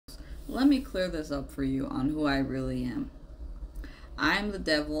Let me clear this up for you on who I really am. I am the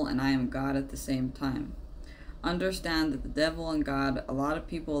devil and I am God at the same time. Understand that the devil and God, a lot of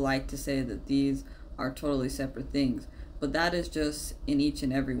people like to say that these are totally separate things, but that is just in each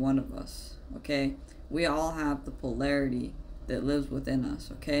and every one of us, okay? We all have the polarity that lives within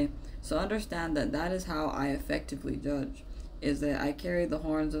us, okay? So understand that that is how I effectively judge, is that I carry the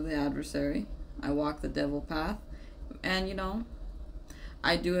horns of the adversary, I walk the devil path, and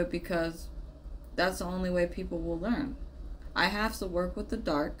I do it because that's the only way people will learn. I have to work with the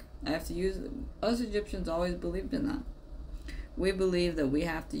dark. I have to use, us Egyptians always believed in that. We believe that we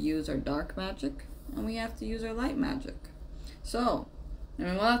have to use our dark magic and we have to use our light magic. So,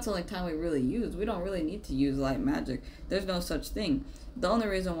 well, that's the only time we really use. We don't really need to use light magic. There's no such thing. The only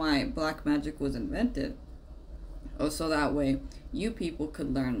reason why black magic was invented was so that way you people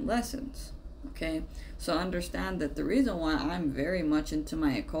could learn lessons. Okay, so understand that the reason why I'm very much into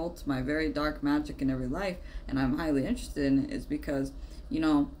my occult, my very dark magic in every life, and I'm highly interested in it is because,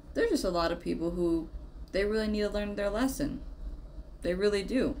 there's just a lot of people who they really need to learn their lesson. They really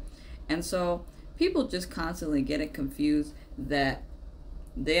do. And so people just constantly get it confused that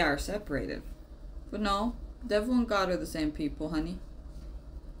they are separated. But no, devil and God are the same people, honey.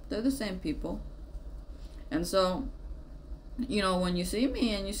 They're the same people. And so, when you see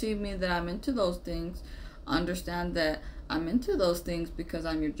me and you see me that I'm into those things, understand that I'm into those things because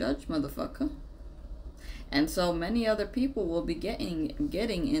I'm your judge, motherfucker. And so many other people will be getting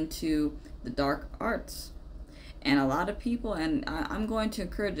into the dark arts. And a lot of people, and I'm going to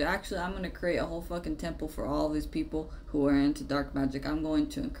encourage, actually I'm going to create a whole fucking temple for all these people who are into dark magic. I'm going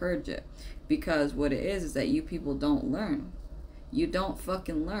to encourage it. Because what it is that you people don't learn. You don't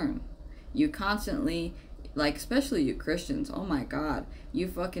fucking learn. You constantly, like, especially you Christians, oh my God, you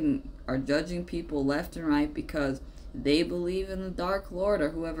fucking are judging people left and right because they believe in the Dark Lord or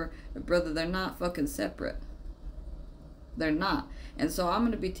whoever. Brother, they're not fucking separate. They're not. And so I'm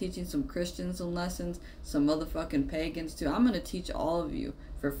going to be teaching some Christians some lessons, some motherfucking pagans too. I'm going to teach all of you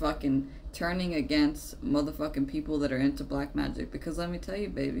for fucking turning against motherfucking people that are into black magic. Because let me tell you,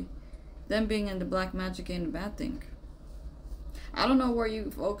 baby, them being into black magic ain't a bad thing. I don't know where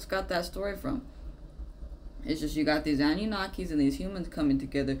you folks got that story from. It's just you got these Anunnakis and these humans coming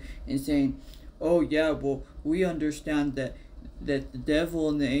together and saying, oh yeah, well, we understand that the devil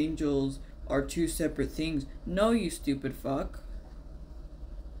and the angels are two separate things. No, you stupid fuck.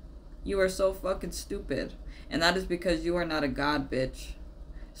 You are so fucking stupid. And that is because you are not a god, bitch.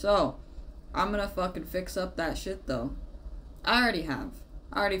 So, I'm gonna fucking fix up that shit though. I already have.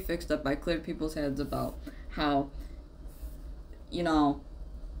 I already fixed up. I cleared people's heads about how,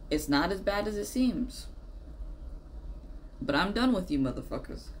 it's not as bad as it seems. But I'm done with you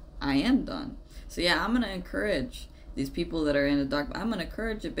motherfuckers. I am done. So yeah, I'm going to encourage these people that are in the dark. I'm going to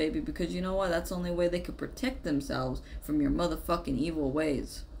encourage it, baby, because you know what? That's the only way they could protect themselves from your motherfucking evil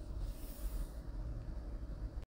ways.